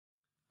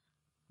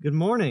Good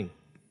morning.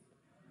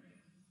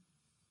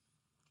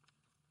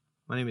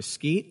 My name is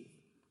Skeet.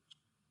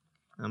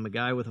 I'm a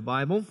guy with a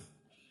Bible.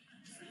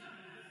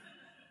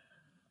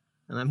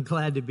 And I'm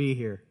glad to be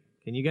here.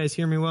 Can you guys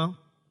hear me well?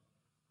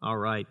 All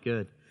right,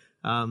 good.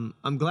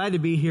 I'm glad to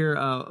be here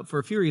for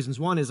a few reasons.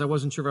 One is I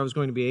wasn't sure if I was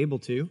going to be able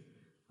to.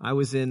 I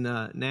was in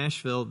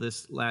Nashville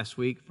this last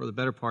week for the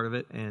better part of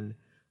it and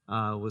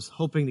was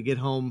hoping to get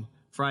home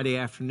Friday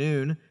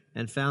afternoon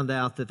and found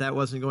out that that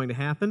wasn't going to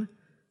happen.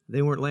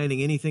 They weren't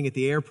landing anything at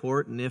the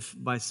airport, and if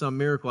by some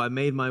miracle I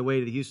made my way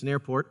to the Houston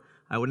airport,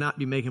 I would not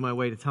be making my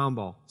way to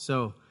Tomball.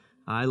 So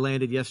I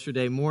landed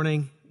yesterday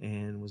morning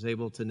and was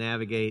able to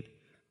navigate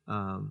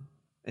an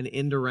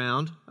end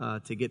around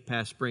to get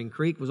past Spring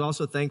Creek. Was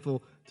also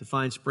thankful to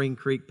find Spring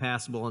Creek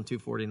passable on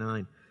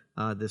 249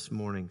 this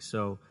morning.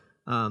 So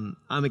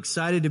I'm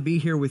excited to be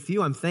here with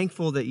you. I'm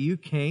thankful that you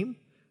came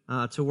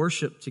to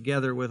worship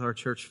together with our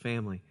church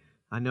family.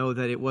 I know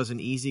that it wasn't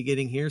easy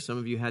getting here. Some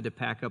of you had to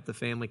pack up the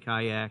family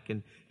kayak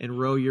and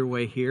row your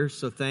way here.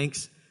 So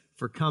thanks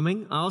for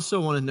coming. I also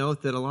want to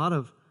note that a lot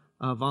of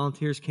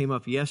volunteers came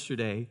up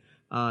yesterday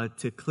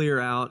to clear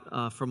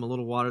out from a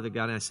little water that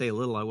got in. I say a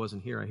little, I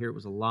wasn't here. I hear it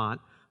was a lot,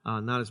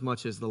 not as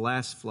much as the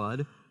last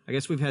flood. I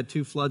guess we've had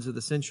 2 floods of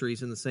the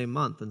centuries in the same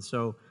month. And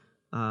so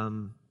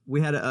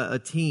we had a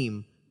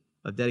team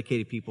of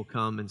dedicated people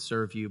come and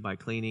serve you by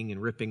cleaning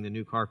and ripping the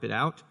new carpet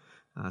out.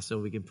 So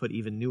we can put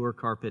even newer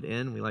carpet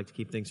in. We like to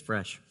keep things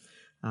fresh.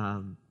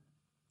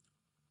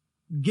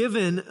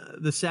 Given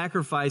the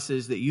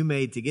sacrifices that you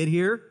made to get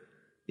here,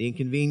 the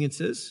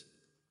inconveniences,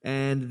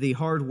 and the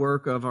hard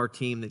work of our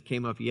team that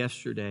came up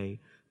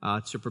yesterday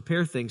to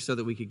prepare things so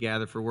that we could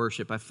gather for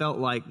worship, I felt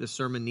like the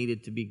sermon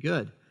needed to be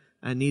good.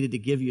 I needed to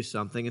give you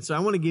something. And so I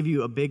want to give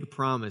you a big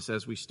promise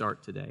as we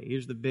start today.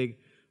 Here's the big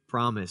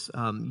promise.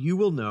 You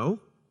will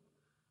know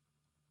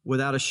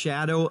without a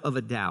shadow of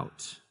a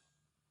doubt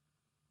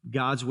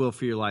God's will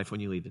for your life when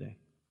you leave today.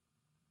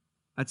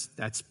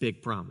 That's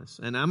big promise.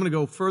 And I'm going to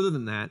go further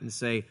than that and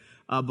say,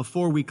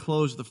 before we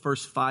close the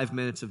first 5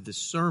 minutes of this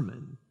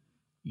sermon,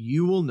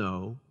 you will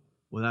know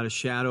without a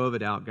shadow of a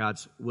doubt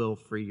God's will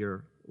for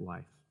your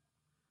life.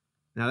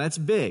 Now that's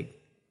big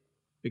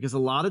because a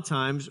lot of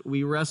times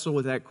we wrestle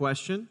with that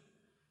question.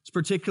 It's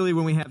particularly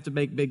when we have to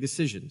make big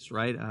decisions,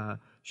 right?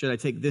 Should I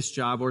take this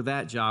job or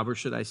that job, or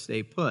should I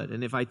stay put?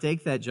 And if I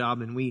take that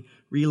job and we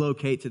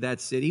relocate to that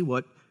city,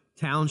 what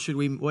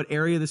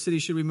area of the city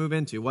should we move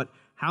into? What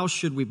house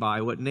should we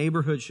buy? What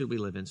neighborhood should we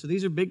live in? So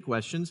these are big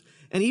questions.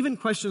 And even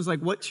questions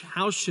like what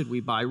house should we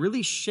buy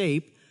really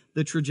shape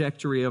the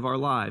trajectory of our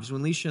lives.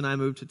 When Leisha and I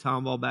moved to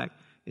Tomball back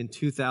in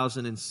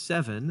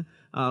 2007,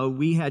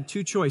 we had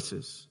 2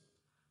 choices.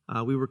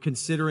 We were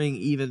considering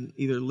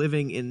either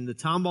living in the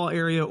Tomball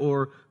area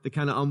or the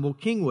kind of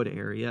Humble-Kingwood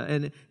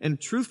area. And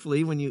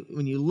truthfully, when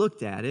you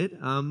looked at it,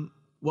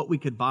 what we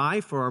could buy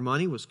for our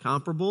money was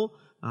comparable.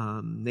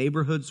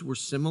 Neighborhoods were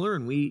similar,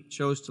 and we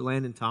chose to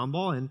land in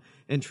Tomball.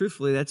 And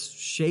truthfully, that's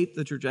shaped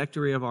the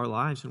trajectory of our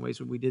lives in ways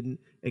that we didn't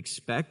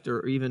expect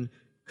or even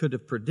could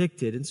have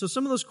predicted. And so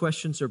some of those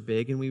questions are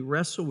big, and we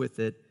wrestle with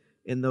it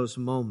in those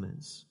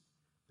moments.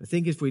 I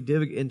think if we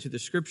dig into the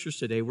scriptures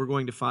today, we're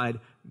going to find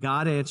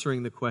God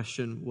answering the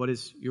question, what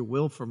is your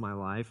will for my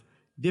life,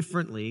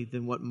 differently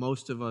than what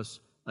most of us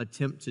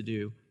attempt to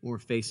do when we're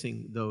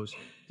facing those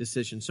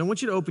decisions. So I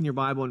want you to open your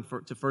Bible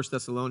to 1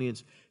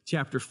 Thessalonians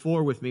chapter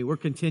 4 with me. We're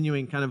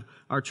continuing kind of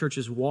our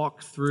church's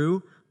walk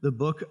through the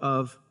book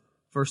of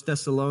 1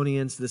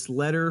 Thessalonians, this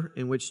letter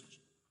in which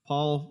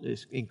Paul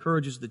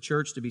encourages the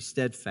church to be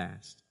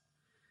steadfast.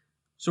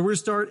 So we're going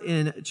to start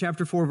in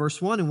chapter 4,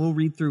 verse 1, and we'll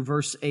read through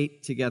verse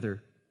 8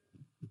 together.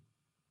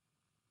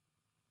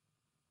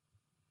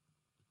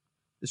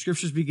 The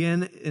scriptures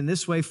begin in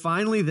this way: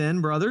 "Finally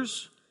then,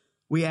 brothers,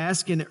 we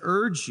ask and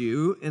urge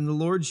you in the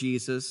Lord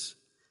Jesus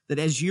that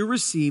as you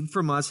received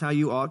from us how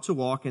you ought to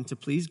walk and to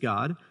please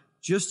God,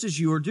 just as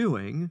you are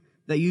doing,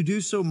 that you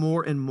do so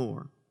more and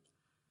more.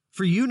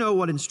 For you know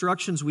what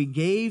instructions we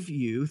gave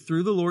you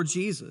through the Lord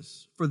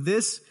Jesus. For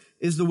this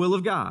is the will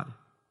of God,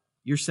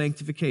 your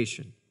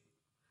sanctification,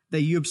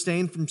 that you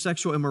abstain from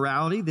sexual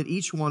immorality, that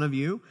each one of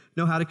you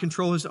know how to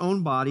control his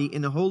own body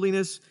in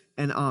holiness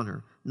and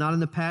honor, not in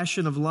the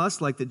passion of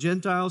lust like the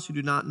Gentiles who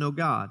do not know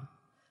God,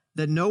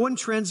 that no one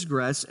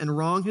transgress and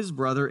wrong his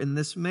brother in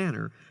this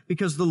manner,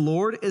 because the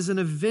Lord is an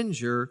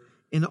avenger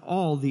in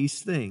all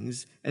these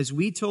things, as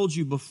we told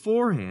you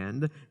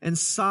beforehand and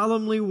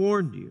solemnly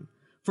warned you.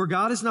 For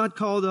God has not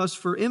called us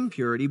for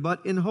impurity,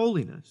 but in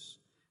holiness.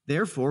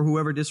 Therefore,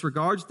 whoever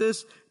disregards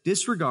this,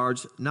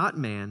 disregards not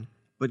man,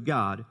 but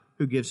God,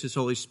 who gives his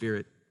Holy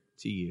Spirit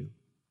to you."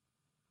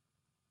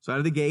 So out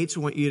of the gates,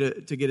 I want you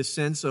to get a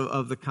sense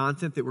of the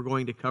content that we're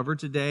going to cover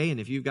today. And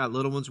if you've got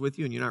little ones with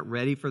you and you're not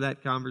ready for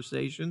that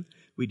conversation,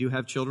 we do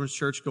have children's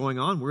church going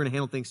on. We're going to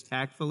handle things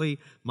tactfully.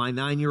 My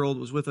 9-year-old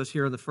was with us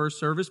here in the first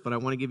service, but I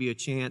want to give you a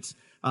chance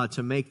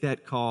to make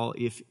that call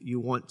if you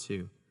want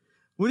to.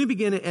 We're going to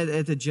begin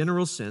at the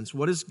general sense.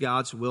 What is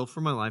God's will for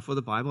my life? Well,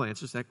 the Bible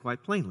answers that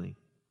quite plainly.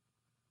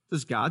 It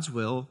says God's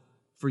will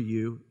for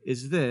you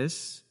is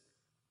this: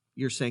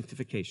 your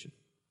sanctification.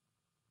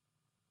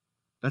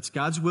 That's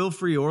God's will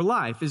for your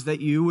life, is that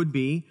you would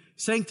be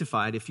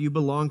sanctified. If you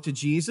belong to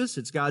Jesus,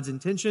 it's God's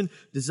intention,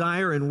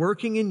 desire, and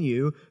working in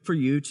you for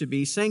you to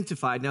be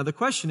sanctified. Now, the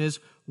question is,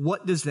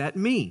 what does that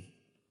mean?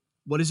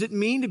 What does it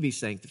mean to be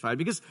sanctified?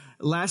 Because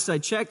last I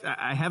checked,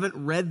 I haven't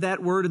read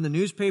that word in the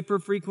newspaper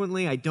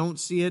frequently. I don't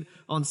see it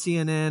on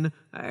CNN.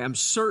 I'm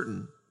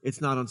certain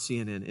it's not on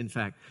CNN, in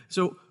fact.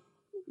 So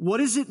what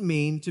does it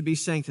mean to be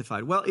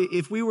sanctified? Well,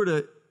 if we were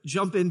to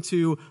jump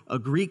into a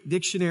Greek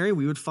dictionary,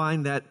 we would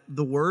find that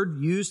the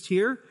word used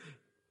here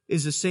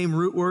is the same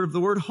root word of the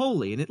word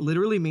holy, and it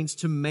literally means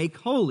to make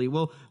holy.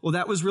 Well,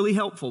 that was really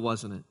helpful,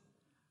 wasn't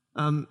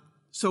it?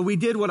 So we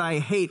did what I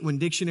hate when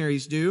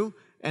dictionaries do,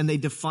 and they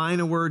define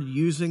a word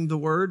using the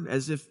word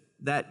as if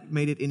that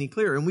made it any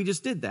clearer, and we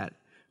just did that.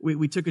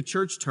 We took a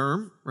church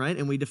term, right,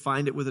 and we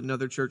defined it with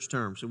another church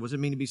term. So what does it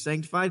mean to be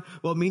sanctified?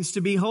 Well, it means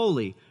to be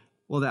holy.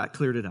 Well, that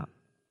cleared it up.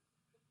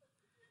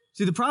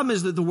 See, the problem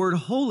is that the word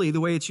holy, the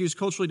way it's used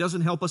culturally,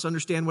 doesn't help us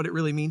understand what it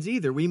really means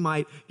either. We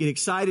might get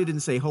excited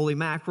and say holy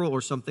mackerel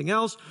or something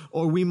else,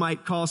 or we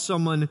might call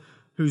someone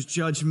who's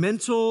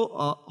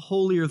judgmental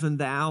holier than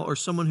thou, or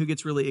someone who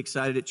gets really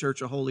excited at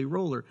church a holy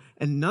roller.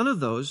 And none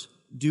of those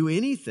do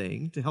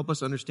anything to help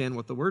us understand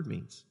what the word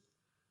means.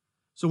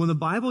 So when the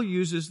Bible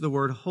uses the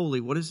word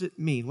holy, what does it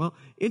mean? Well,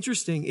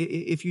 interesting,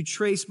 if you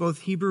trace both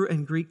Hebrew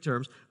and Greek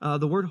terms,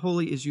 the word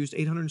holy is used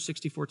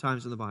 864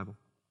 times in the Bible,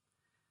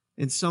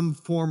 in some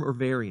form or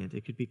variant.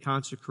 It could be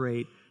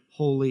consecrate,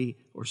 holy,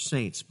 or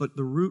saints. But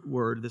the root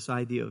word, this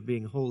idea of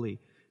being holy,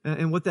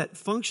 and what that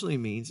functionally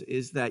means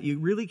is that you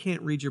really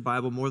can't read your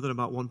Bible more than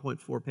about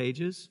 1.4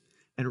 pages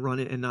and run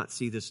it and not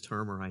see this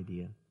term or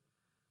idea.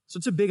 So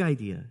it's a big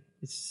idea.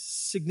 It's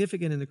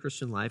significant in the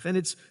Christian life, and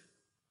it's,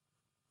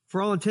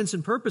 for all intents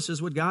and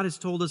purposes, what God has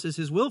told us is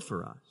His will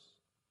for us.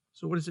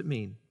 So what does it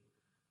mean?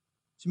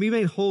 To be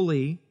made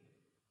holy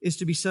is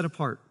to be set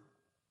apart.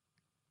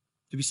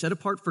 To be set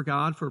apart for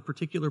God for a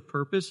particular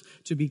purpose,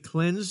 to be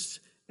cleansed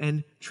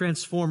and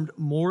transformed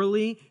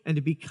morally, and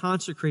to be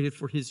consecrated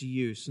for His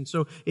use. And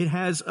so it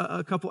has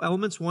a couple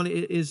elements. One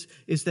is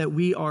that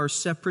we are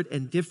separate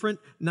and different,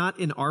 not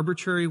in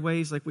arbitrary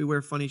ways like we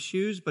wear funny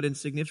shoes, but in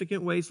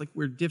significant ways like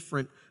we're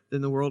different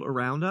than the world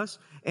around us.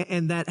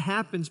 And that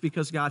happens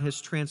because God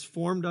has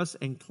transformed us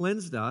and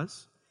cleansed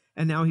us,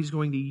 and now He's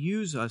going to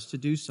use us to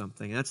do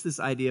something. That's this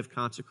idea of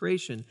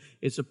consecration.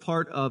 It's a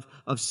part of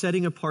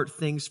setting apart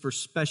things for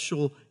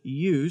special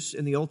use.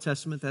 In the Old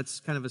Testament,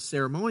 that's kind of a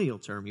ceremonial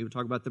term. You would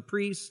talk about the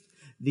priest.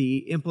 The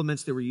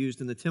implements that were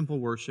used in the temple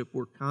worship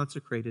were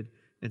consecrated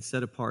and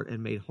set apart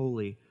and made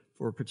holy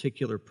for a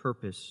particular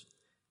purpose.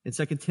 In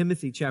 2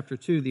 Timothy chapter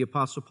 2, the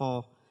Apostle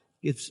Paul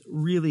gives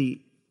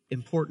really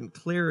important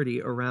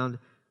clarity around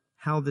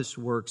how this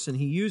works. And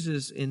he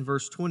uses in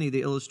verse 20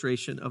 the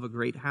illustration of a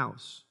great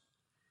house.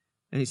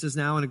 And he says,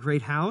 now in a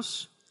great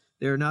house,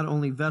 there are not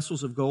only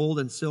vessels of gold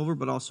and silver,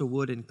 but also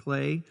wood and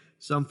clay,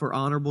 some for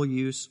honorable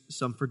use,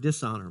 some for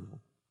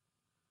dishonorable.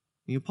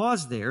 And you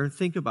pause there and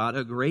think about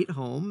a great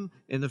home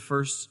in the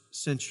first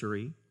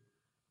century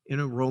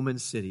in a Roman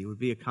city. It would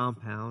be a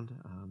compound.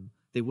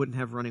 They wouldn't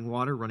have running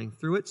water running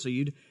through it, so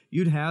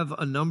you'd have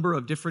a number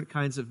of different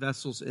kinds of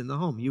vessels in the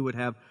home. You would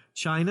have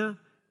china,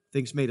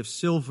 things made of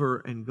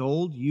silver and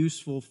gold,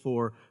 useful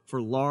for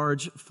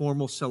large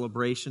formal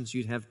celebrations.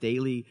 You'd have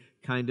daily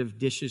kind of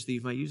dishes that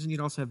you might use, and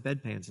you'd also have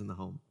bedpans in the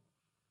home.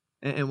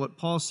 And what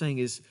Paul's saying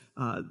is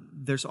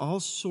there's all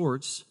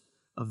sorts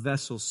of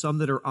vessels, some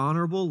that are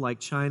honorable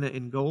like china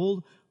and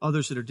gold,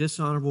 others that are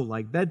dishonorable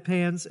like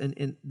bedpans,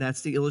 and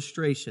that's the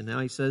illustration. Now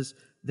he says,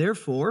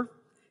 therefore,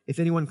 if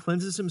anyone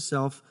cleanses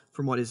himself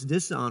from what is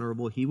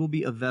dishonorable, he will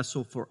be a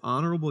vessel for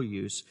honorable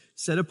use,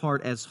 set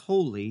apart as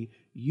holy,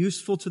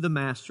 useful to the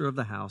master of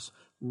the house,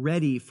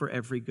 ready for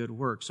every good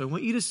work. So I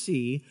want you to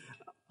see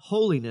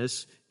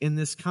holiness in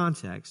this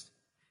context.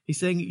 He's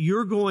saying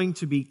you're going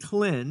to be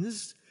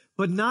cleansed,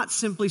 but not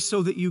simply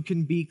so that you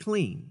can be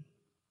clean.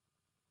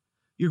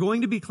 You're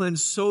going to be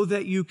cleansed so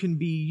that you can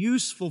be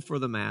useful for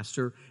the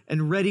master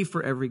and ready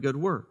for every good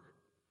work.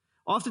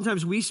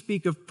 Oftentimes we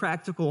speak of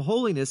practical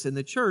holiness in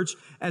the church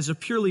as a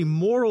purely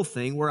moral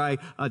thing where I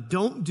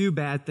don't do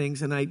bad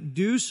things and I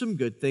do some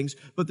good things,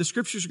 but the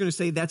scriptures are going to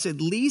say that's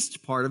at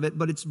least part of it,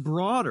 but it's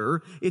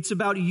broader. It's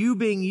about you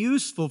being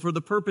useful for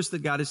the purpose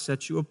that God has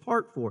set you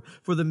apart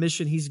for the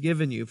mission He's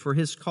given you, for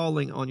His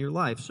calling on your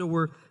life. So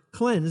we're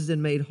cleansed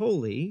and made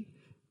holy,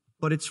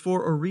 but it's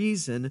for a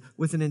reason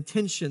with an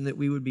intention that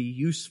we would be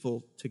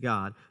useful to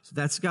God. So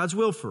that's God's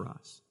will for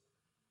us.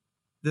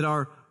 That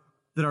our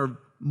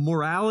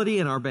morality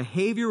and our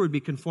behavior would be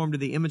conformed to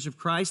the image of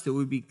Christ, that we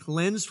would be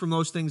cleansed from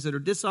those things that are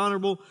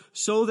dishonorable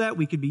so that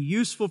we could be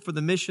useful for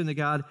the mission that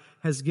God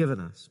has given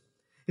us.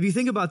 If you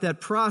think about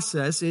that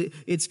process,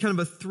 it's kind of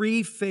a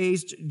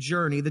three-phased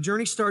journey. The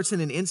journey starts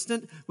in an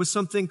instant with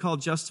something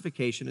called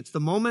justification. It's the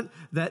moment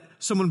that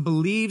someone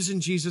believes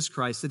in Jesus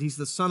Christ, that He's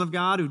the Son of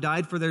God who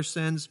died for their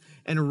sins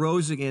and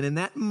rose again. In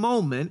that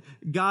moment,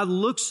 God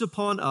looks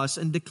upon us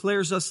and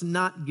declares us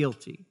not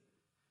guilty.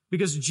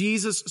 because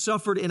Jesus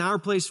suffered in our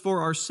place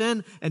for our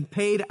sin and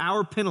paid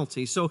our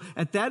penalty. So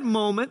at that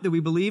moment that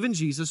we believe in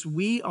Jesus,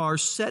 we are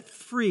set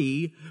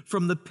free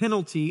from the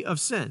penalty of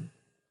sin.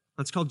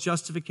 That's called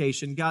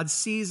justification. God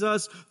sees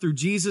us through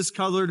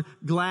Jesus-colored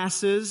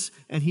glasses,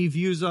 and he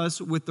views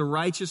us with the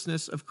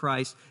righteousness of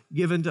Christ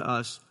given to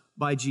us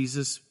by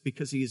Jesus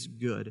because he is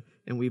good,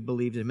 and we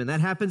believed him. And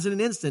that happens in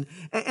an instant.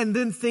 And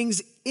then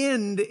things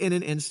end in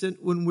an instant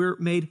when we're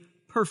made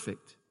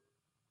perfect.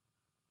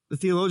 The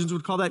theologians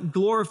would call that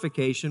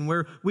glorification,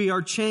 where we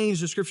are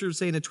changed, the scripture would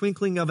say, in a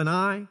twinkling of an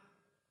eye,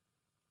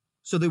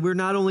 so that we're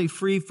not only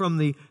free from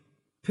the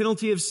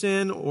penalty of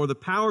sin or the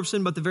power of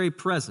sin, but the very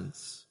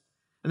presence.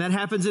 And that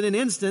happens in an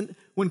instant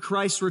when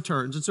Christ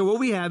returns. And so what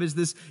we have is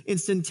this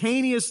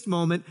instantaneous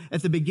moment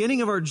at the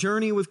beginning of our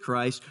journey with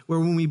Christ, where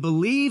when we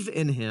believe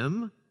in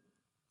him,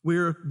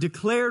 we're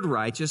declared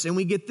righteous, and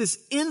we get this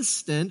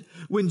instant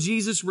when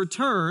Jesus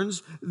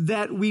returns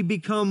that we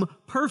become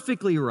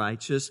perfectly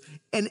righteous,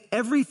 and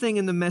everything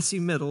in the messy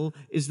middle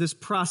is this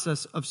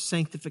process of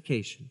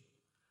sanctification,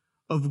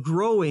 of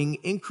growing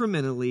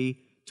incrementally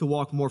to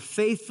walk more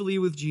faithfully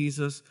with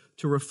Jesus,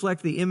 to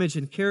reflect the image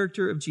and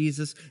character of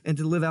Jesus, and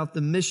to live out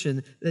the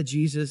mission that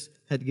Jesus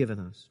had given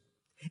us.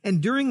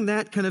 And during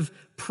that kind of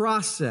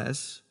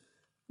process,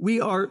 we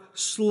are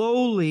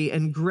slowly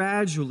and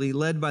gradually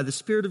led by the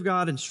Spirit of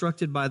God,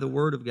 instructed by the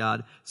Word of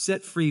God,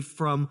 set free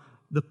from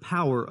the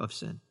power of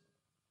sin.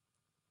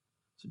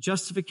 So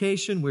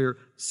justification, we're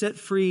set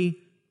free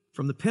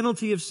from the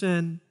penalty of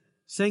sin.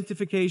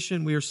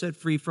 Sanctification, we are set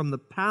free from the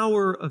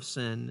power of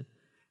sin.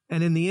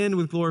 And in the end,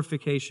 with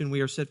glorification,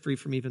 we are set free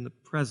from even the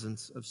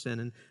presence of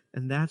sin.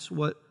 And that's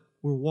what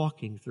we're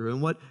walking through.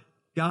 And what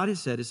God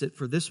has said is that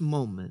for this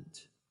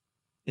moment,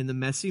 in the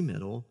messy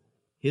middle,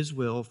 his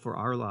will for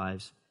our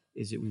lives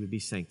is that we would be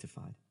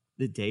sanctified.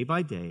 That day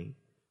by day,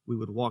 we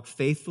would walk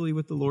faithfully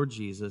with the Lord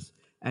Jesus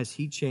as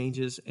he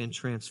changes and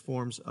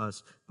transforms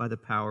us by the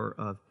power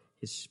of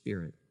his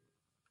Spirit.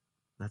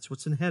 That's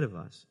what's ahead of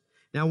us.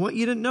 Now, I want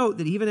you to note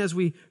that even as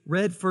we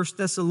read 1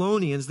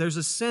 Thessalonians, there's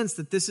a sense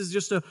that this is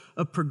just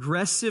a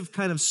progressive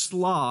kind of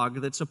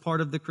slog that's a part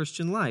of the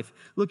Christian life.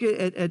 Look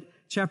at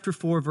chapter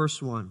 4,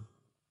 verse 1.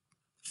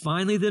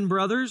 Finally then,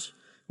 brothers,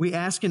 we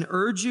ask and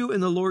urge you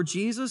in the Lord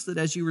Jesus that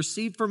as you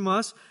receive from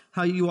us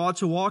how you ought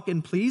to walk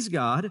and please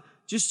God,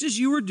 just as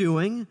you are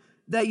doing,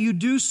 that you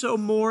do so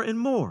more and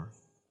more.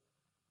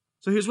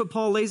 So here's what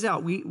Paul lays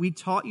out. We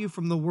taught you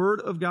from the Word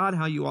of God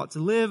how you ought to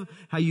live,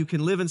 how you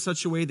can live in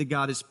such a way that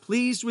God is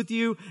pleased with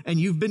you, and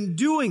you've been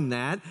doing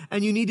that,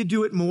 and you need to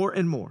do it more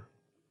and more.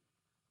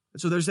 And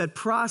so there's that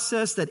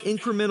process, that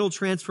incremental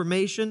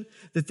transformation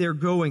that they're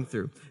going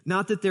through.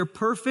 Not that they're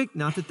perfect,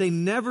 not that they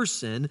never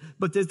sin,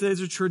 but that there's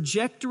a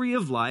trajectory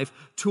of life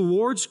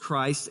towards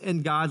Christ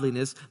and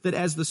godliness, that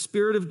as the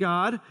Spirit of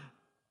God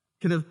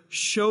kind of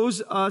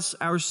shows us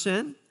our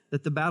sin,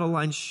 that the battle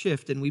lines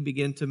shift and we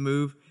begin to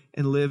move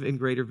and live in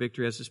greater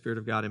victory as the Spirit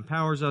of God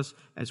empowers us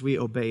as we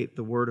obey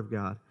the Word of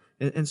God.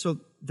 And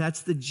so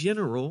that's the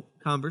general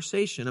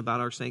conversation about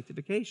our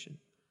sanctification.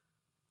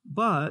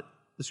 But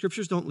the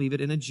Scriptures don't leave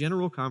it in a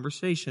general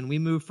conversation. We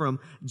move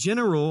from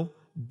general,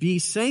 be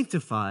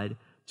sanctified,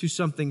 to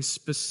something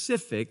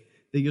specific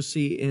that you'll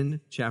see in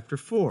chapter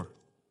 4.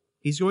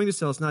 He's going to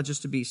tell us not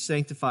just to be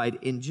sanctified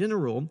in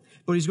general,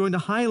 but he's going to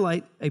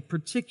highlight a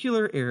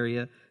particular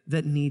area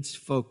that needs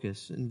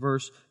focus. In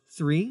verse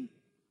 3,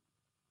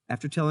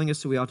 after telling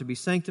us that we ought to be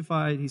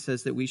sanctified, he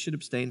says that we should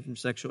abstain from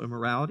sexual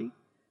immorality,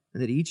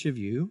 and that each of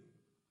you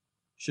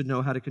should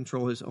know how to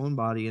control his own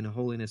body in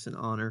holiness and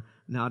honor,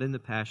 not in the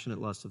passionate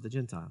lust of the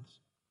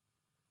Gentiles.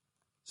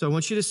 So I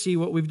want you to see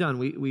what we've done.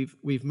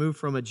 We've moved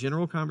from a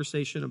general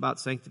conversation about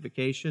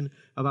sanctification,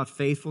 about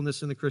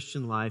faithfulness in the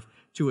Christian life,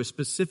 to a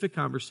specific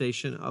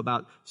conversation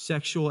about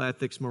sexual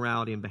ethics,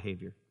 morality, and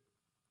behavior.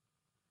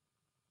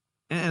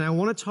 And I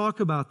want to talk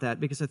about that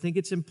because I think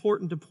it's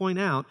important to point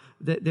out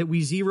that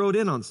we zeroed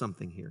in on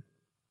something here.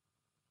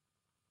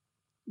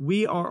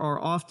 We are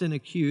often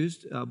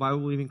accused,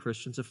 Bible-believing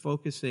Christians, of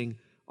focusing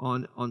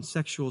on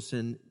sexual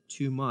sin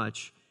too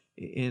much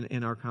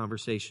in our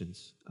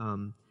conversations.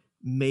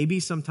 Maybe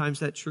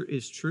sometimes that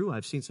is true.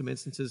 I've seen some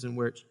instances in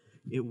which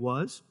it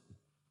was.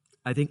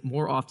 I think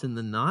more often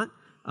than not,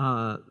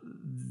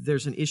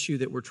 there's an issue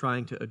that we're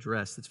trying to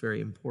address that's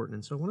very important.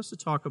 And so I want us to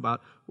talk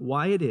about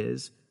why it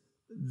is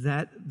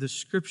that the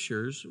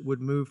Scriptures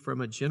would move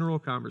from a general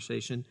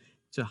conversation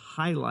to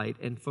highlight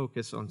and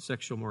focus on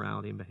sexual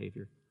morality and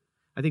behavior.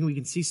 I think we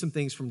can see some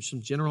things from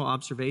some general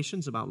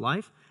observations about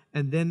life,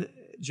 and then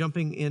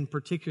jumping in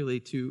particularly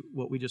to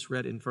what we just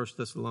read in 1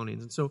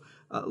 Thessalonians. And so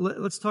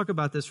let's talk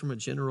about this from a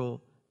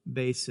general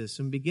basis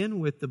and begin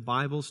with the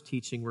Bible's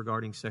teaching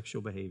regarding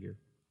sexual behavior.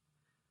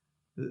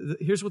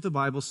 Here's what the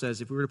Bible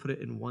says, if we were to put it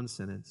in one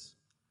sentence.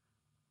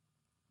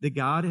 That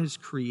God has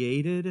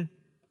created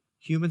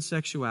human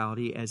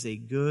sexuality as a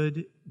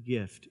good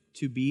gift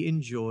to be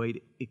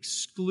enjoyed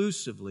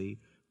exclusively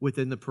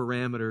within the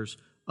parameters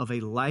of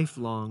a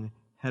lifelong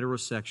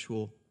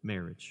heterosexual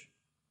marriage.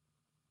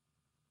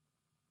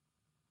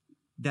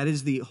 That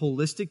is the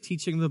holistic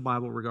teaching of the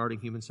Bible regarding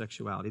human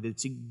sexuality, that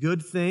it's a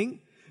good thing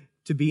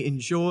to be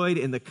enjoyed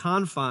in the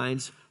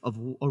confines of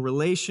a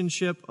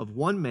relationship of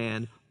one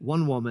man,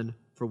 one woman,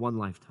 for one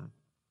lifetime.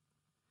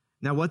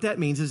 Now, what that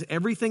means is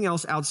everything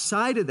else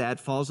outside of that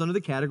falls under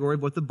the category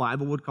of what the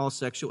Bible would call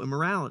sexual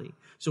immorality.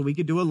 So we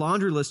could do a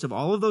laundry list of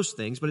all of those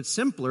things, but it's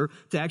simpler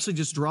to actually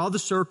just draw the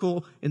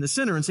circle in the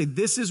center and say,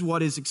 this is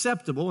what is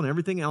acceptable, and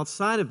everything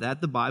outside of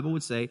that, the Bible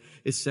would say,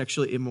 is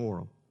sexually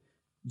immoral.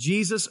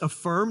 Jesus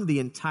affirmed the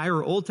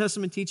entire Old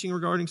Testament teaching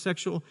regarding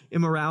sexual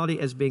immorality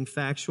as being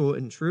factual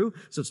and true.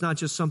 So it's not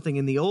just something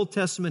in the Old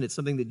Testament, it's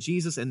something that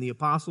Jesus and the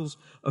apostles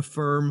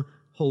affirm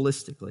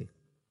holistically.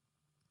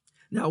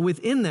 Now,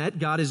 within that,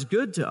 God is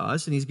good to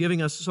us, and He's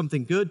giving us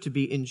something good to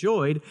be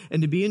enjoyed,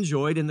 and to be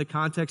enjoyed in the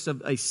context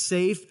of a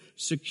safe,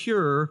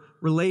 secure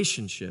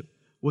relationship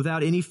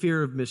without any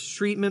fear of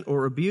mistreatment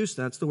or abuse.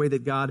 That's the way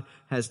that God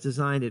has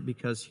designed it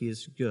because He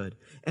is good.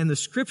 And the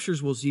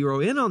Scriptures will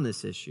zero in on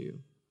this issue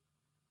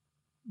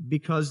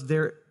because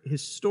there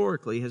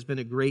historically has been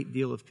a great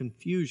deal of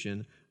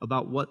confusion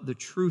about what the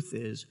truth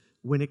is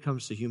when it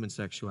comes to human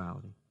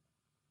sexuality.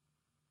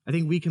 I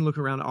think we can look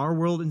around our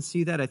world and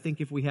see that. I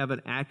think if we have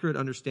an accurate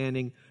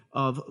understanding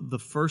of the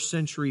first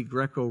century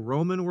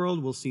Greco-Roman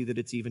world, we'll see that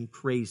it's even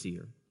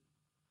crazier.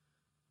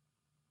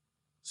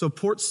 So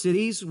port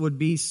cities would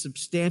be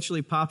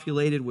substantially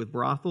populated with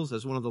brothels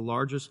as one of the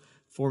largest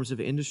forms of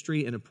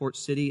industry in a port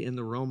city in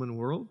the Roman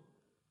world.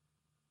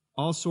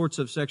 All sorts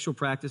of sexual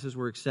practices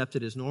were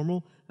accepted as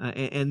normal,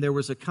 and there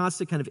was a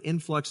constant kind of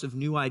influx of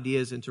new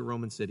ideas into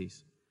Roman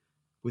cities.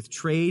 With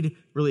trade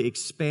really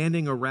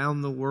expanding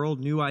around the world,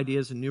 new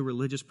ideas and new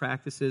religious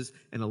practices,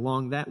 and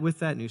along with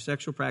that, new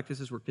sexual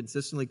practices were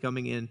consistently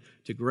coming in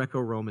to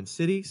Greco-Roman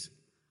cities.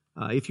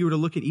 If you were to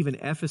look at even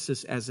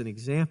Ephesus as an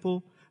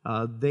example,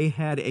 they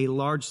had a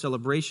large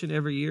celebration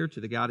every year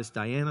to the goddess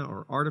Diana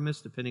or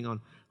Artemis, depending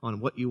on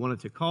what you wanted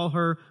to call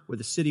her, where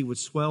the city would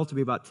swell to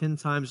be about 10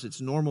 times its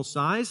normal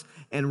size,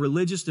 and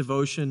religious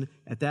devotion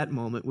at that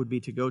moment would be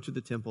to go to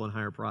the temple and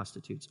hire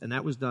prostitutes. And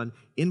that was done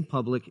in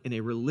public in a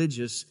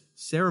religious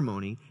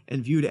ceremony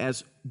and viewed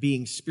as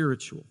being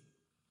spiritual.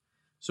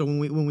 So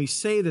when we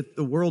say that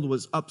the world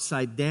was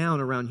upside down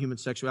around human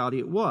sexuality,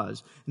 it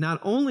was. Not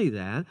only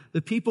that,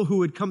 the people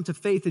who had come to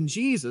faith in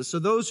Jesus, so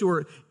those who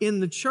are in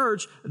the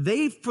church,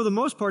 they, for the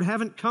most part,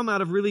 haven't come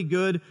out of really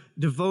good,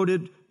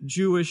 devoted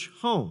Jewish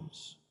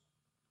homes.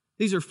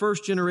 These are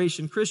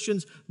first-generation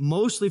Christians,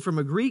 mostly from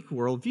a Greek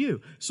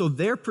worldview. So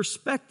their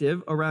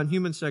perspective around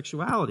human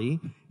sexuality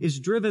is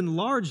driven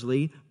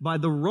largely by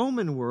the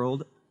Roman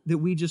world that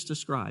we just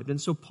described.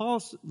 And so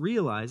Paul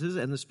realizes,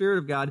 and the Spirit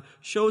of God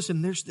shows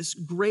him, there's this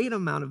great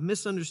amount of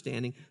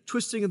misunderstanding,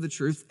 twisting of the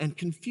truth, and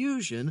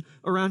confusion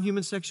around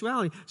human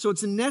sexuality. So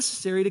it's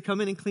necessary to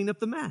come in and clean up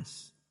the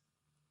mess.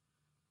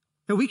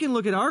 Now we can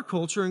look at our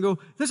culture and go,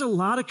 there's a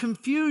lot of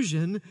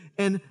confusion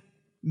and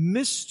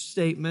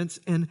misstatements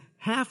and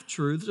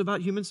half-truths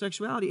about human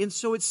sexuality. And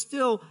so it's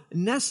still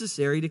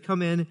necessary to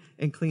come in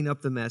and clean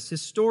up the mess.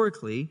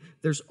 Historically,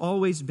 there's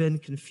always been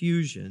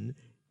confusion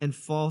and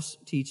false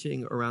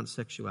teaching around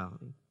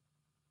sexuality.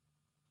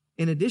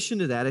 In addition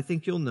to that, I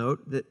think you'll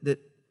note that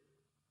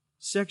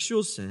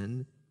sexual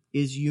sin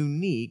is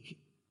unique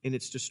in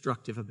its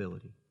destructive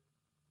ability.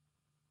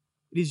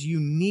 It is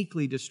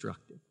uniquely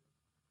destructive.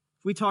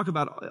 If we talk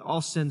about all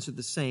sins are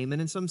the same,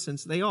 and in some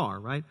sense they are,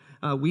 right?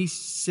 We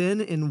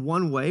sin in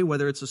one way,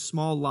 whether it's a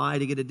small lie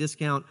to get a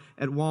discount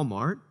at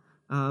Walmart.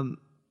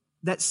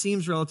 That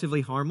seems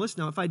relatively harmless.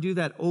 Now, if I do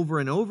that over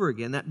and over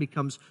again, that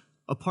becomes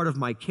a part of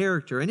my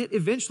character, and it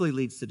eventually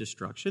leads to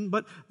destruction,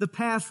 but the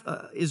path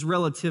is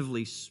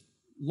relatively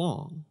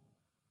long.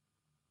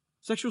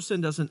 Sexual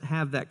sin doesn't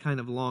have that kind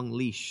of long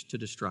leash to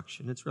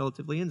destruction. It's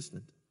relatively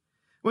instant.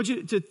 I want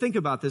you to think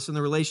about this in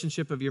the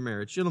relationship of your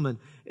marriage. Gentlemen,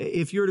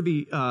 if you're to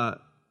be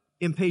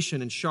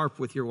impatient and sharp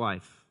with your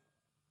wife,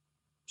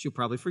 she'll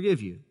probably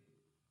forgive you.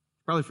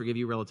 Probably forgive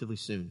you relatively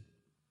soon.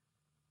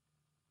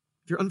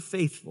 If you're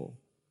unfaithful,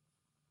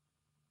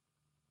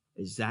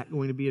 is that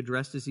going to be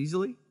addressed as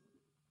easily?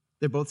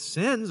 They're both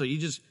sins, or you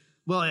just,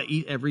 well,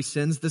 every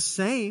sin's the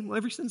same. Well,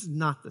 every sin's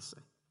not the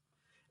same.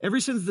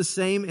 Every sin's the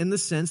same in the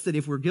sense that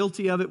if we're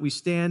guilty of it, we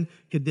stand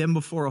condemned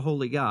before a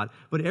holy God.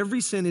 But every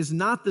sin is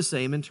not the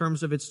same in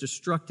terms of its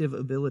destructive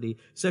ability.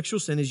 Sexual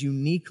sin is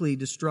uniquely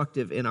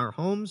destructive in our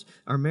homes,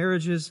 our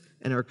marriages,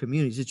 and our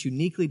communities. It's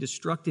uniquely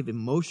destructive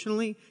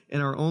emotionally in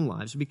our own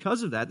lives.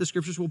 Because of that, the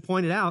Scriptures will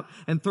point it out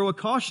and throw a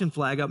caution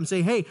flag up and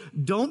say, hey,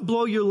 don't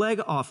blow your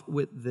leg off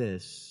with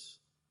this.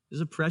 It's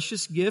a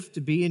precious gift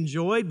to be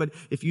enjoyed, but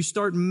if you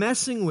start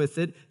messing with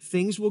it,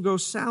 things will go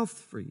south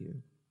for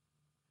you.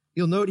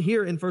 You'll note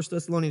here in 1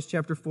 Thessalonians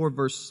chapter 4,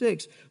 verse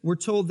 6, we're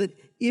told that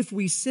if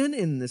we sin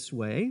in this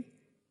way,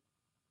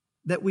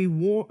 that we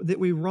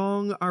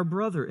wrong our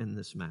brother in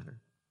this matter.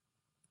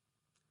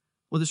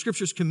 Well, the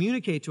Scriptures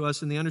communicate to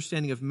us in the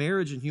understanding of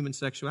marriage and human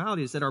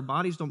sexuality is that our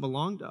bodies don't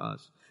belong to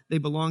us. They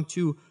belong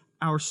to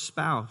our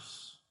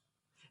spouse.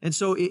 And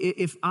so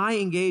if I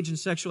engage in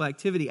sexual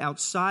activity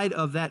outside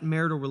of that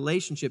marital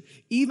relationship,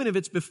 even if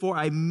it's before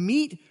I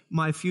meet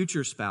my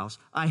future spouse,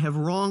 I have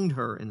wronged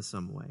her in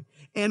some way.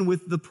 And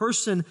with the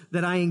person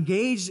that I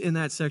engaged in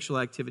that sexual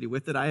activity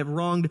with, that I have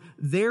wronged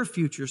their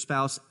future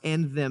spouse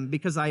and them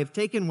because I have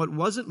taken what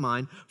wasn't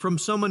mine from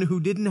someone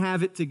who didn't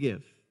have it to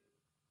give.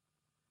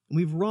 And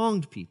we've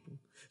wronged people.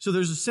 So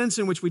there's a sense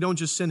in which we don't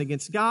just sin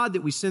against God,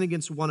 that we sin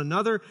against one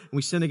another, and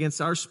we sin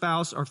against our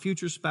spouse, our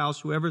future spouse,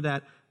 whoever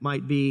that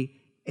might be,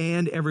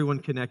 and everyone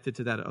connected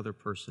to that other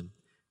person.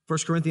 1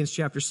 Corinthians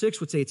chapter 6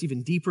 would say it's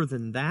even deeper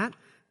than that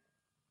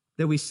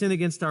we sin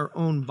against our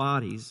own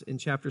bodies in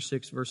chapter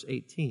 6, verse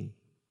 18.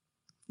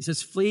 He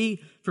says,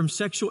 flee from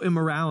sexual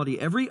immorality.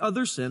 Every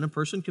other sin a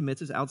person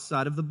commits is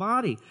outside of the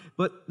body,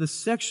 but the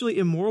sexually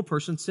immoral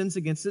person sins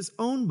against his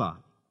own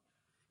body.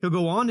 He'll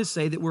go on to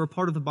say that we're a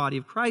part of the body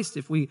of Christ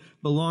if we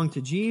belong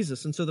to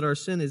Jesus, and so that our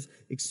sin is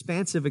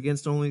expansive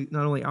against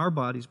not only our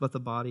bodies, but the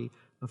body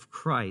of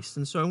Christ.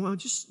 And so I want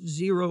to just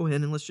zero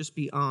in and let's just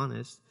be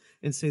honest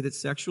and say that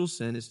sexual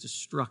sin is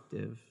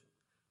destructive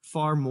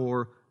far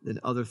more than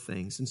other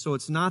things. And so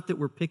it's not that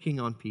we're picking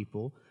on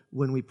people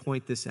when we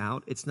point this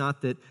out. It's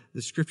not that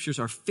the Scriptures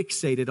are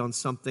fixated on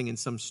something in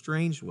some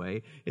strange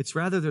way. It's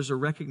rather there's a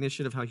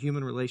recognition of how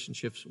human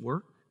relationships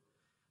work,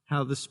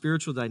 how the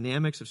spiritual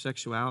dynamics of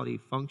sexuality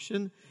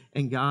function,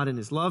 and God in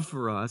His love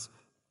for us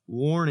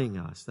warning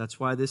us. That's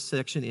why this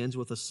section ends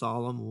with a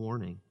solemn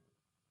warning.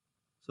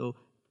 So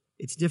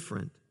it's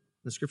different.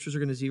 The Scriptures are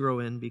going to zero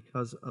in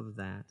because of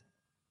that.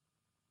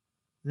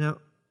 Now,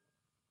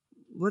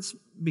 let's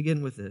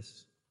begin with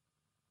this.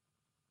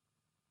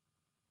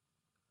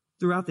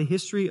 Throughout the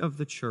history of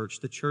the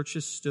church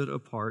has stood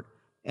apart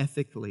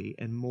ethically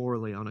and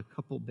morally on a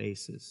couple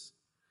bases.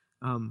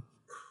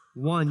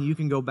 One, you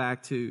can go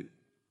back to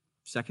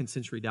 2nd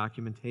century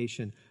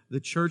documentation.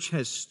 The church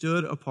has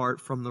stood apart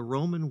from the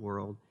Roman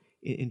world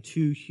in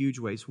two huge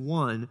ways.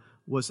 One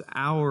was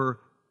our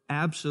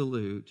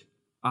absolute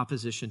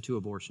opposition to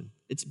abortion.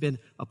 It's been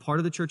a part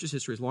of the church's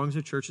history as long as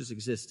the church has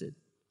existed.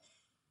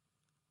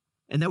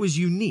 And that was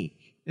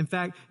unique. In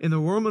fact, in the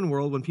Roman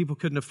world, when people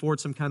couldn't afford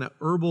some kind of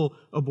herbal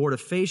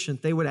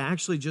abortifacient, they would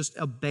actually just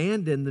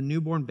abandon the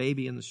newborn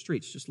baby in the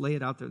streets, just lay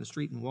it out there in the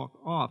street and walk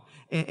off.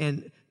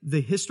 And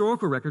the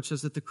historical record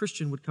says that the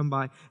Christian would come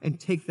by and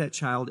take that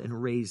child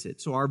and raise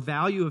it. So our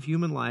value of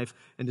human life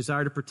and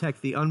desire to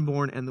protect the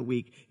unborn and the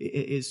weak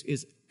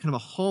is kind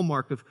of a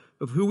hallmark of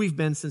who we've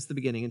been since the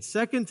beginning. And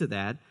second to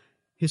that,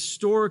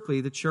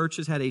 historically, the church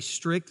has had a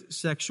strict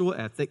sexual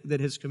ethic that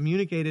has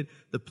communicated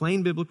the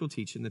plain biblical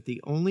teaching that the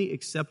only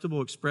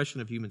acceptable expression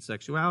of human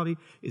sexuality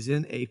is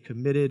in a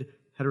committed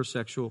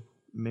heterosexual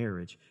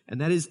marriage. And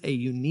that is a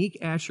unique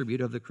attribute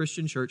of the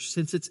Christian church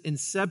since its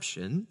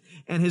inception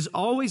and has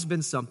always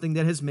been something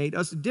that has made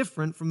us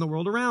different from the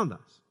world around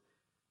us.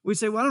 We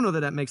say, well, I don't know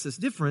that makes us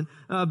different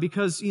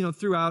because,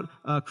 throughout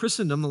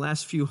Christendom, the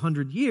last few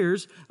hundred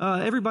years,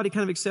 everybody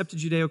kind of accepted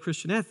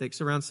Judeo-Christian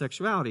ethics around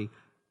sexuality.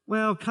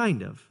 Well,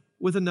 kind of,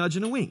 with a nudge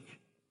and a wink.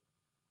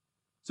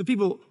 So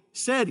people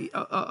said,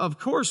 of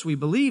course we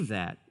believe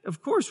that.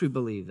 Of course we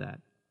believe that.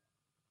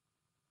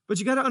 But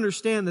you got to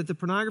understand that the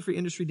pornography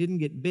industry didn't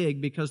get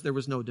big because there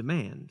was no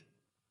demand.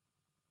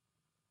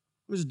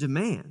 There was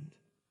demand.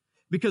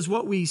 Because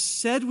what we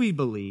said we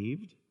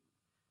believed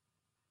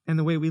and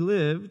the way we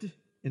lived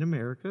in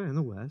America and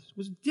the West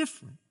was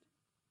different.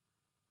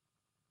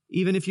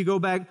 Even if you go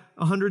back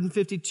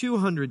 150,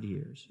 200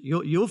 years,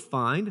 you'll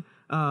find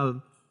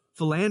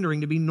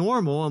philandering to be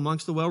normal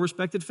amongst the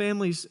well-respected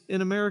families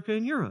in America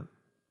and Europe.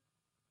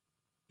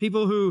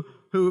 People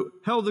who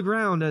held the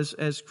ground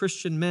as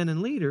Christian men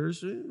and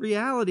leaders,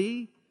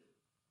 reality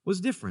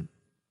was different.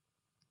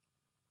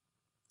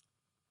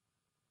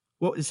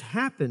 What has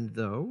happened,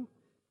 though,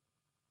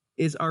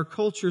 is our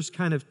culture's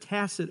kind of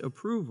tacit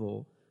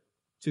approval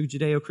to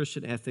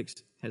Judeo-Christian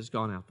ethics has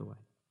gone out the way.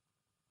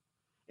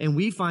 And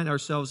we find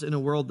ourselves in a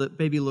world that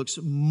maybe looks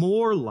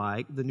more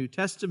like the New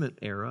Testament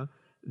era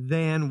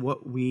than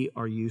what we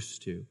are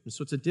used to. And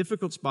so it's a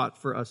difficult spot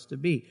for us to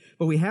be.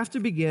 But we have to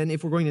begin,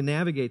 if we're going to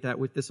navigate that,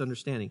 with this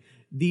understanding.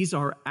 These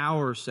are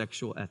our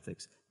sexual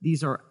ethics.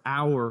 These are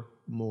our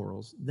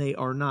morals. They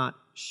are not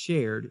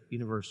shared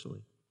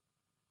universally.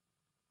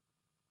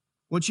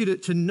 I want you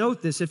to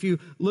note this if you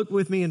look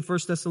with me in 1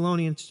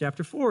 Thessalonians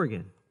chapter 4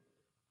 again.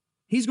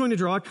 He's going to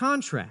draw a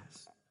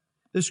contrast.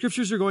 The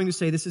Scriptures are going to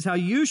say this is how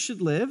you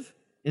should live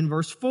in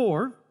verse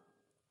 4.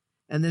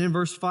 And then in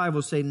verse 5,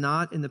 we'll say,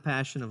 not in the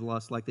passion of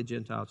lust like the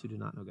Gentiles who do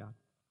not know God.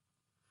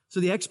 So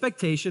the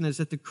expectation is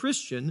that the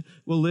Christian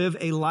will live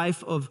a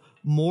life of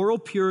moral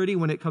purity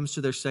when it comes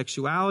to their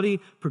sexuality,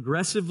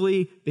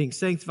 progressively being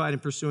sanctified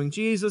and pursuing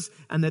Jesus,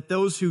 and that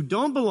those who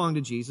don't belong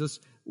to Jesus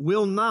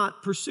will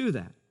not pursue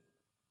that.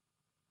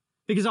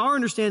 Because our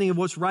understanding of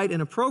what's right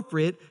and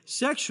appropriate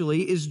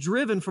sexually is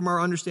driven from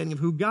our understanding of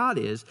who God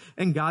is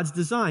and God's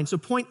design. So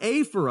point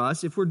A for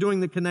us, if we're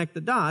doing the connect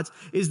the dots,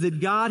 is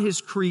that God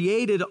has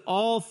created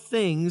all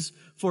things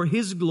for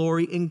His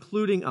glory,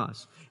 including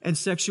us. And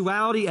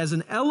sexuality as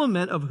an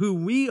element of who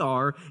we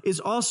are is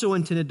also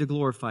intended to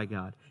glorify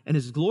God, and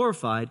is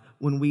glorified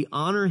when we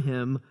honor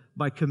Him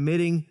by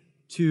committing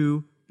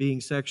to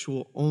being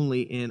sexual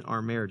only in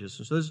our marriages.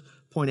 And so this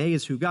point A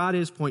is who God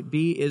is. Point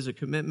B is a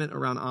commitment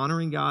around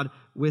honoring God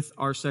with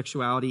our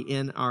sexuality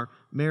in our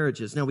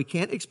marriages. Now, we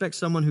can't expect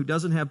someone who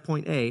doesn't have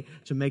point A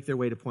to make their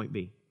way to point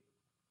B.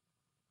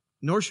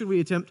 Nor should we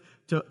attempt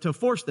to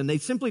force them. They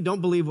simply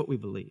don't believe what we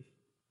believe.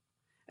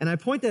 And I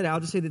point that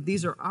out to say that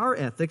these are our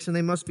ethics and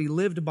they must be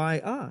lived by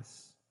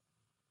us.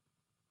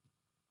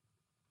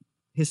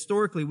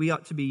 Historically, we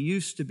ought to be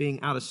used to being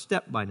out of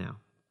step by now.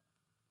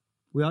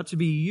 We ought to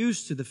be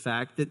used to the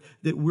fact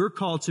that we're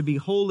called to be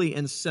holy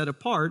and set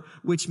apart,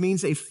 which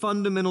means a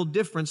fundamental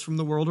difference from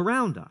the world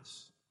around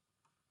us.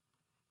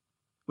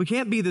 We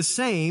can't be the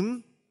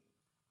same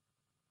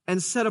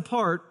and set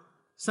apart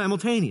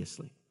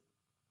simultaneously.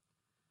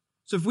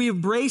 So if we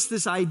embrace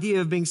this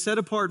idea of being set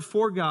apart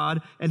for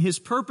God and His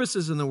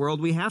purposes in the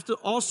world, we have to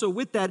also,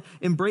 with that,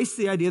 embrace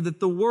the idea that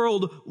the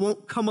world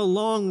won't come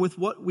along with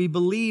what we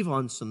believe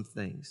on some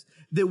things.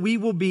 That we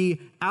will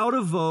be out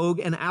of vogue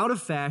and out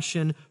of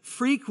fashion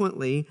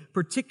frequently,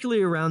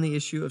 particularly around the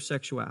issue of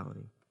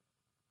sexuality.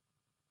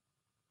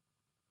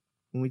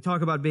 When we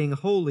talk about being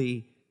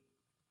holy,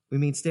 we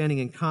mean standing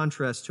in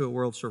contrast to a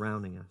world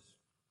surrounding us.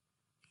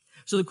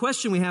 So the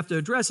question we have to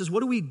address is,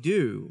 what do we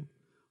do?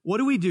 What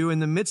do we do in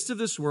the midst of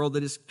this world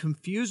that is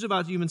confused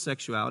about human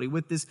sexuality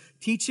with this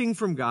teaching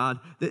from God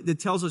that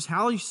tells us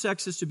how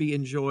sex is to be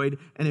enjoyed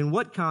and in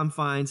what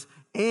confines,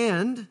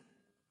 and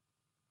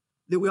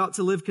that we ought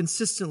to live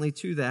consistently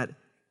to that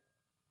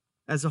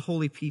as a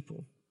holy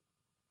people?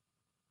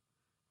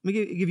 Let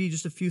me give you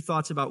just a few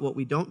thoughts about what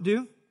we don't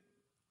do,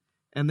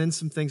 and then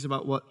some things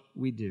about what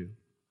we do.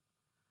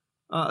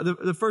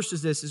 The first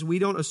is this, is we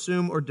don't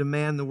assume or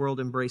demand the world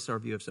embrace our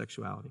view of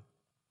sexuality.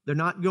 They're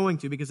not going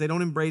to, because they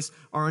don't embrace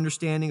our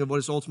understanding of what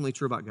is ultimately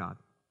true about God.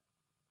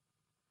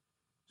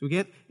 So we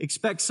can't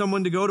expect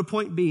someone to go to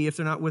point B if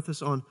they're not with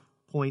us on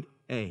point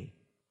A.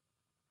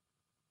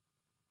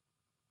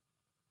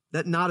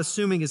 That not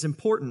assuming is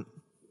important.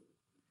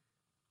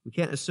 We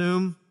can't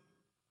assume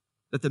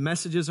that the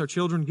messages our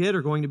children get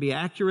are going to be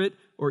accurate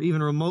or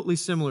even remotely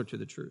similar to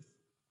the truth.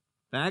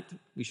 In fact,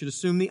 we should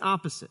assume the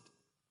opposite.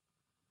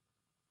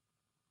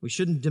 We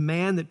shouldn't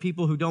demand that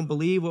people who don't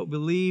believe what we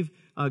believe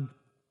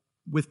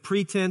with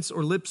pretense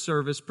or lip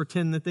service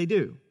pretend that they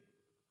do.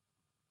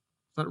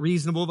 It's not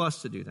reasonable of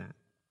us to do that.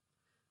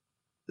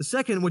 The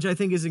second, which I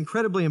think is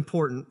incredibly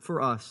important for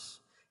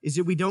us, is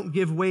that we don't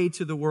give way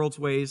to the world's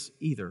ways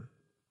either.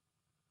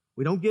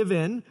 We don't give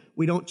in.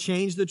 We don't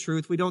change the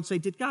truth. We don't say,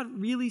 did God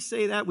really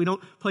say that? We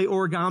don't play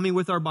origami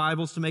with our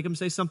Bibles to make them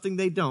say something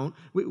they don't.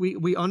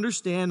 We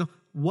understand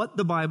what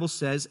the Bible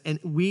says, and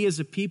we as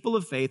a people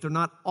of faith are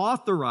not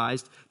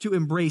authorized to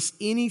embrace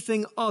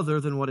anything other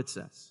than what it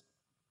says.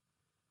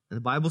 And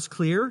the Bible's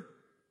clear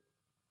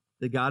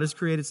that God has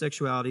created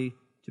sexuality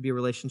to be a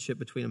relationship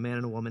between a man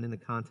and a woman in the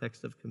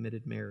context of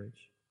committed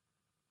marriage.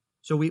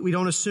 So we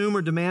don't assume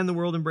or demand the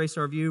world embrace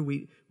our view.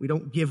 We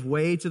don't give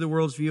way to the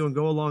world's view and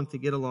go along to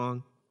get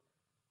along.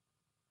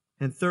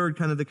 And third,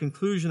 kind of the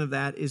conclusion of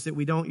that is that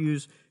we don't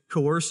use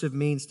coercive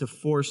means to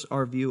force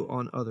our view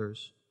on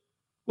others.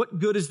 What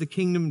good does the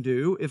kingdom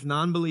do if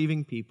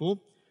non-believing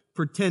people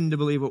pretend to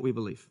believe what we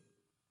believe?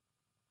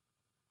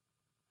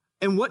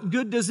 And what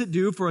good does it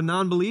do for a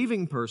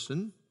non-believing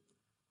person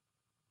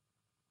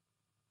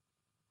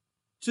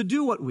to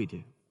do what we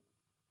do?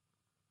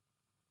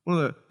 One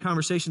of the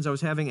conversations I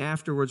was having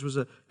afterwards was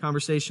a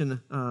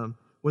conversation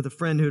with a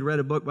friend who had read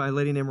a book by a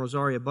lady named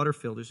Rosaria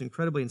Butterfield, who's an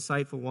incredibly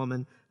insightful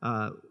woman,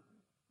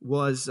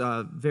 was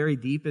very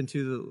deep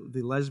into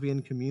the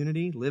lesbian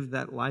community, lived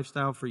that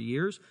lifestyle for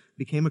years,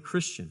 became a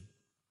Christian.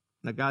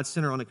 Now, God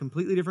sent her on a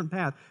completely different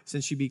path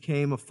since she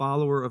became a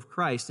follower of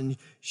Christ. And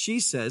she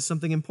says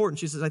something important.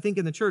 She says, I think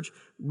in the church,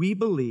 we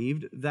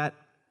believed that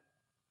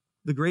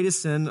the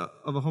greatest sin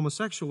of a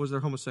homosexual was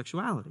their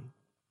homosexuality.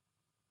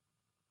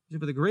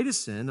 But the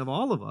greatest sin of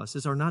all of us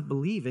is our not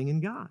believing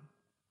in God.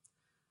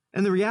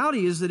 And the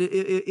reality is that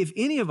if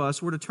any of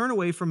us were to turn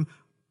away from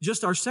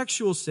just our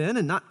sexual sin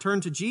and not turn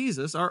to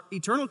Jesus, our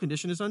eternal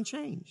condition is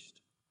unchanged.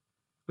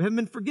 We haven't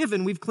been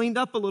forgiven. We've cleaned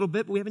up a little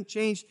bit, but we haven't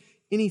changed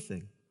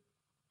anything.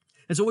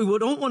 And so what we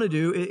don't want to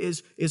do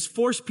is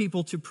force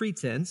people to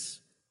pretense,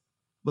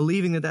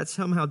 believing that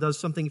somehow does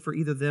something for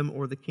either them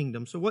or the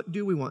kingdom. So what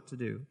do we want to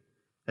do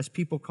as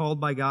people called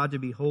by God to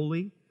be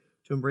holy,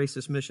 to embrace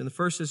this mission? The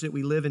first is that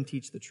we live and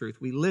teach the truth.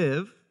 We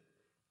live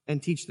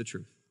and teach the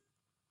truth.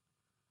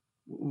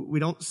 We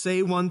don't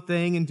say one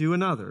thing and do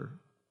another.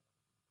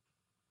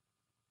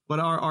 But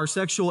our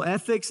sexual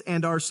ethics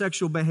and our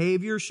sexual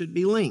behavior should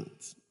be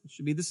linked. It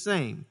should be the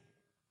same.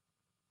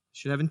 It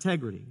should have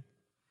integrity.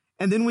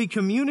 And then we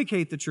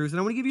communicate the truth. And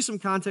I want to give you some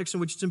context in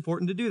which it's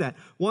important to do that.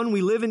 One,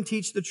 we live and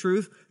teach the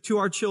truth to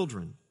our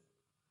children.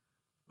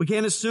 We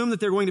can't assume that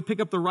they're going to pick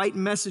up the right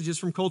messages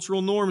from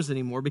cultural norms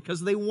anymore,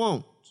 because they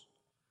won't.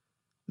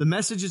 The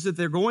messages that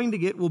they're going to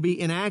get will be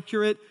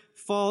inaccurate,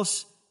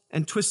 false,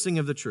 and twisting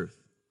of the truth.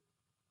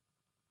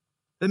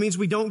 That means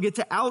we don't get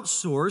to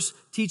outsource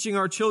teaching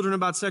our children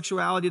about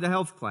sexuality to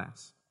health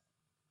class.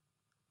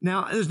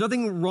 Now, there's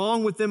nothing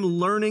wrong with them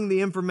learning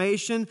the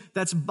information.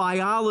 That's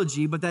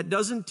biology, but that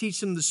doesn't teach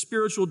them the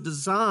spiritual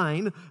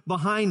design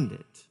behind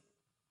it.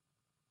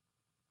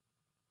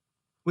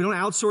 We don't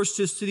outsource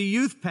this to the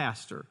youth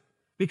pastor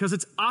because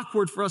it's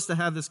awkward for us to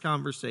have this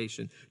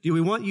conversation. Do we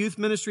want youth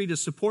ministry to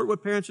support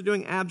what parents are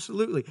doing?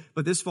 Absolutely.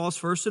 But this falls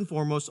first and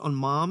foremost on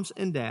moms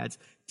and dads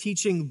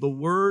teaching the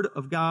Word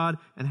of God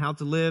and how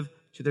to live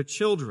to their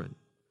children.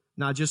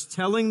 Not just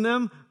telling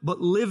them,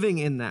 but living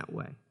in that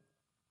way.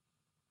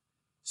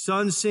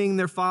 Sons seeing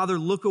their father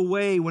look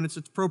away when it's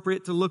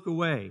appropriate to look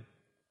away.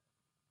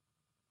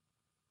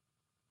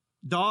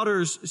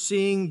 Daughters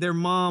seeing their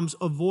moms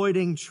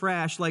avoiding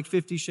trash like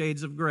 50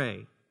 Shades of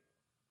Grey.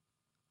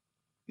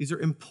 These are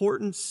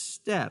important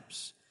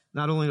steps,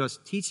 not only to us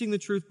teaching the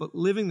truth, but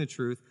living the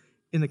truth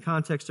in the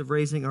context of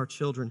raising our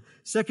children.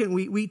 Second,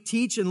 we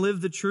teach and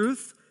live the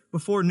truth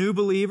before new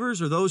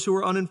believers or those who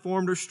are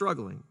uninformed or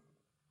struggling.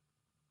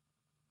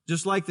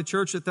 Just like the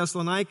church at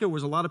Thessalonica,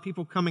 was a lot of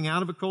people coming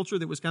out of a culture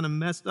that was kind of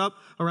messed up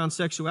around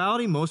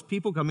sexuality. Most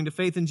people coming to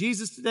faith in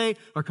Jesus today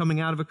are coming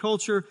out of a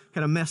culture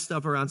kind of messed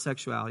up around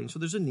sexuality. And so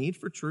there's a need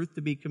for truth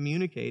to be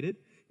communicated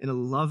in a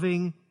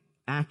loving,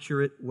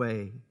 accurate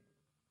way.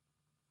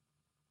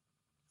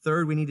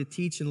 Third, we need to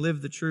teach and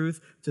live the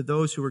truth to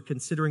those who are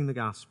considering the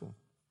gospel.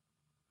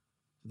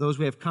 Those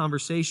we have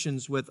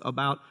conversations with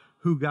about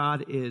who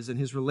God is and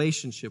His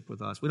relationship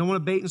with us. We don't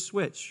want to bait and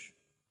switch.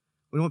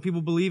 We don't want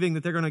people believing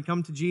that they're going to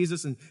come to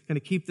Jesus and kind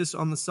of keep this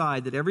on the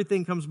side, that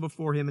everything comes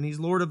before Him and He's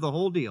Lord of the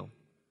whole deal.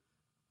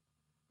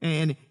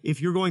 And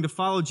if you're going to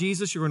follow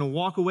Jesus, you're going to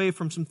walk away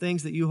from some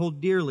things that you hold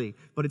dearly,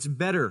 but it's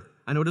better.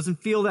 I know it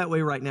doesn't feel that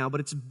way right now,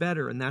 but it's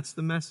better, and that's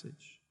the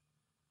message.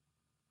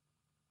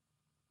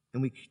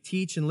 And we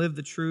teach and live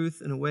the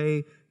truth in a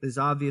way that is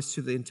obvious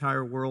to the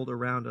entire world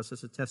around us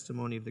as a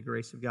testimony of the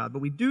grace of God.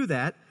 But we do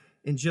that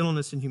in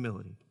gentleness and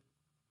humility.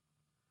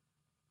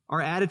 Our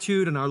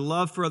attitude and our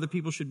love for other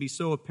people should be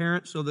so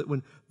apparent so that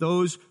when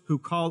those who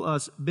call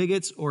us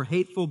bigots or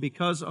hateful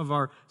because of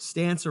our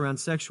stance around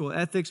sexual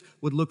ethics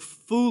would look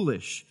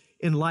foolish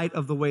in light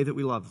of the way that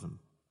we love them.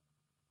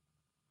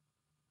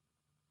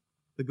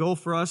 The goal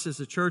for us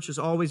as a church has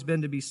always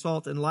been to be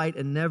salt and light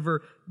and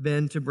never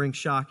been to bring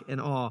shock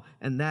and awe,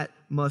 and that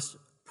must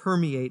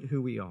permeate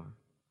who we are.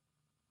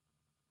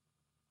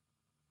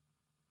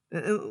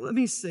 And let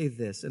me say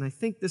this, and I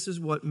think this is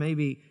what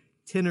maybe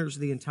tenors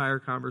the entire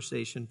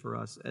conversation for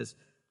us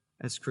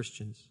as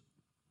Christians.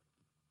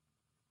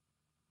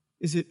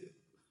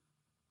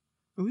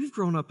 We've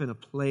grown up in a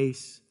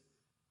place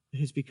that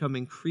has become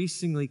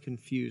increasingly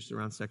confused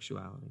around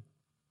sexuality.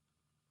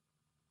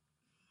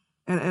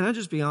 And I'll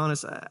just be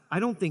honest, I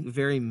don't think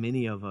very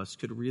many of us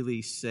could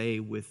really say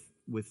with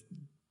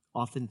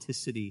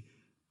authenticity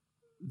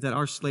that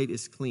our slate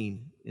is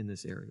clean in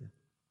this area.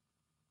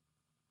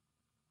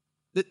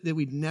 That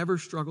we'd never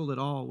struggled at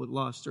all with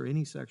lust or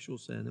any sexual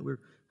sin, that we're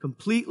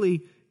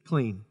completely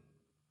clean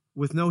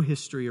with no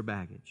history or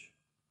baggage.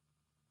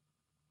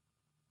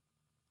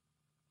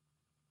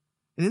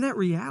 And in that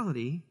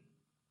reality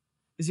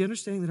is the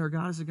understanding that our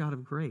God is a God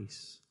of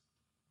grace.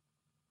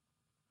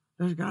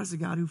 That our God is a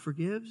God who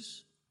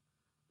forgives.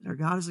 That our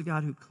God is a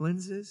God who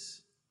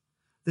cleanses.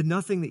 That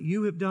nothing that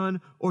you have done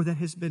or that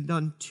has been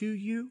done to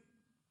you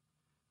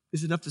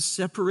is enough to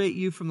separate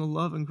you from the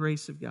love and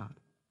grace of God.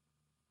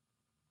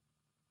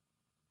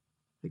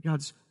 That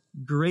God's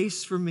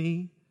grace for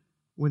me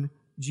when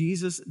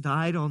Jesus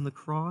died on the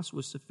cross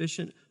was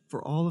sufficient for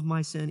all of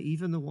my sin,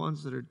 even the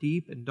ones that are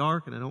deep and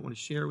dark and I don't want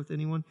to share with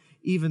anyone,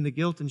 even the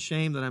guilt and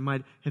shame that I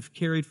might have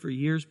carried for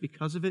years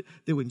because of it,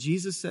 that when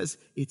Jesus says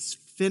it's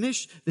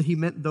finished, that He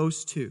meant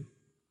those two.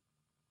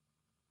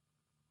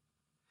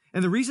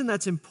 And the reason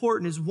that's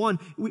important is, one,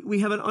 we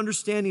have an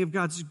understanding of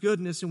God's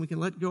goodness and we can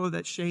let go of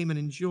that shame and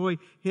enjoy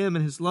Him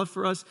and His love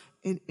for us.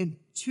 And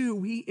two,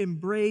 we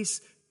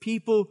embrace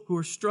people who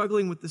are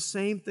struggling with the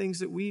same things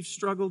that we've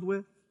struggled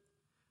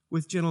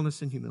with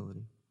gentleness and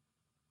humility.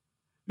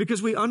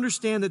 Because we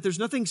understand that there's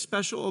nothing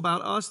special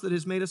about us that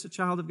has made us a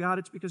child of God.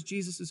 It's because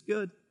Jesus is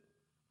good.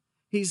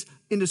 He's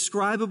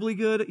indescribably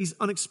good. He's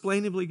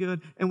unexplainably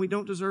good. And we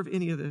don't deserve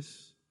any of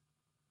this.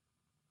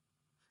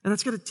 And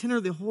that's going to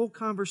tenor the whole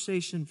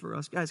conversation for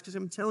us, guys, because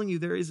I'm telling you,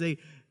 there is a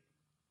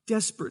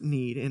desperate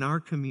need in our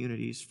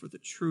communities for the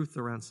truth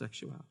around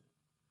sexuality.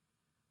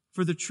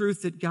 For the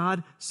truth that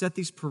God set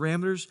these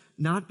parameters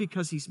not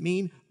because He's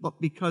mean, but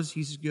because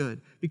He's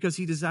good. Because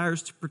He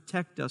desires to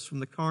protect us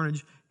from the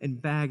carnage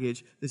and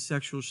baggage that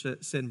sexual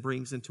sin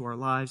brings into our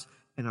lives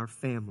and our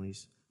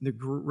families. And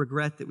the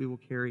regret that we will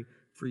carry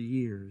for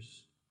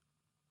years.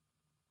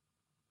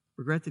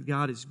 Regret that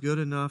God is good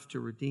enough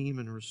to redeem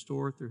and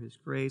restore through His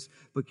grace,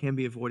 but can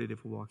be avoided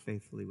if we walk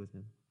faithfully with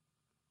Him.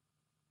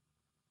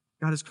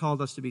 God has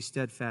called us to be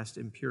steadfast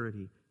in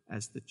purity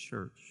as the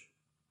church.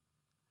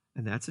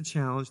 And that's a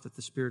challenge that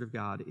the Spirit of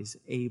God is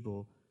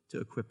able to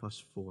equip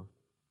us for.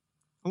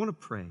 I want to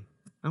pray.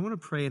 I want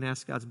to pray and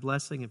ask God's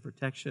blessing and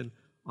protection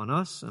on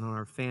us and on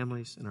our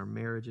families and our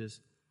marriages,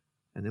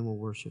 and then we'll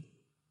worship.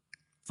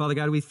 Father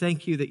God, we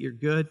thank you that you're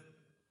good.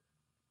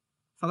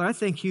 Father, I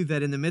thank you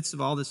that in the midst of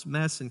all this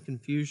mess and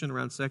confusion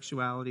around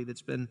sexuality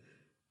that's been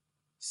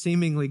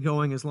seemingly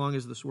going as long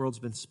as this world's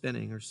been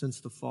spinning, or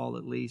since the fall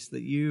at least,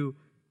 that you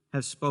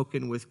have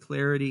spoken with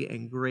clarity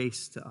and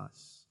grace to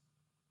us.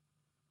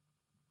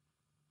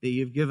 That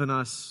you've given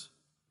us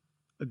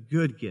a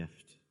good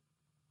gift,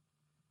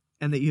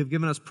 and that you have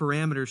given us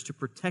parameters to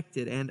protect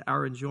it and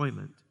our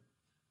enjoyment.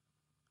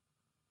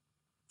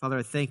 Father,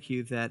 I thank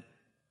you that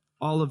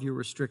all of your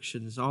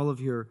restrictions, all of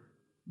your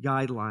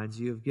guidelines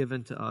you have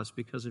given to us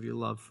because of your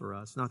love for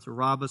us, not to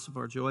rob us of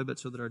our joy, but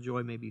so that our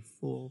joy may be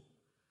full.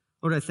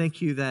 Lord, I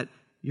thank you that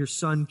your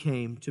Son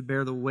came to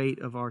bear the weight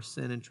of our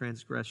sin and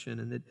transgression,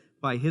 and that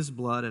by His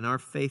blood and our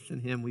faith in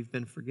Him, we've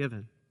been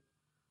forgiven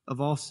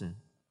of all sin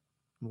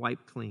and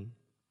wiped clean.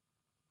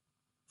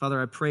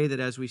 Father, I pray that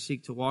as we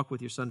seek to walk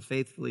with your Son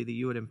faithfully, that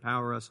you would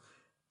empower us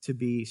to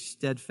be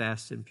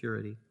steadfast in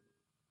purity,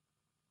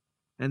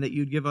 and that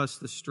you'd give us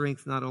the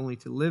strength not only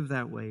to live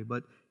that way,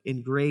 but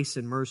in grace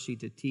and mercy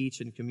to teach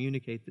and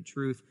communicate the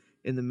truth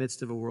in the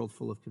midst of a world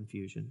full of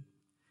confusion.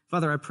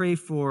 Father, I pray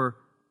for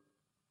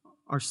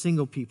our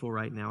single people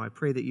right now. I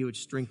pray that you would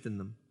strengthen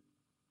them.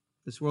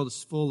 This world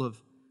is full of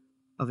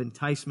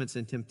enticements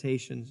and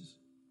temptations.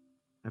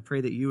 I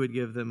pray that you would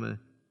give them a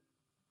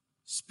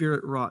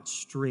Spirit-wrought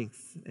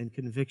strength and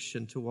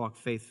conviction to walk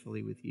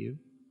faithfully with you.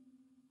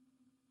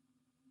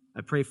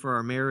 I pray for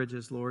our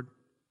marriages, Lord,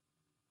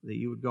 that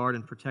you would guard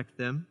and protect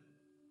them,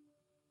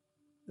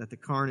 that the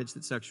carnage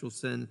that sexual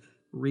sin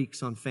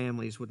wreaks on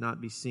families would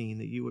not be seen,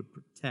 that you would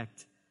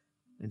protect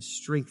and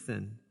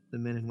strengthen the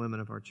men and women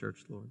of our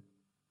church, Lord,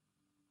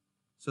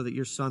 so that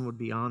your Son would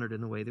be honored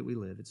in the way that we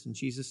live. It's in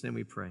Jesus' name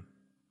we pray.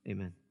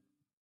 Amen.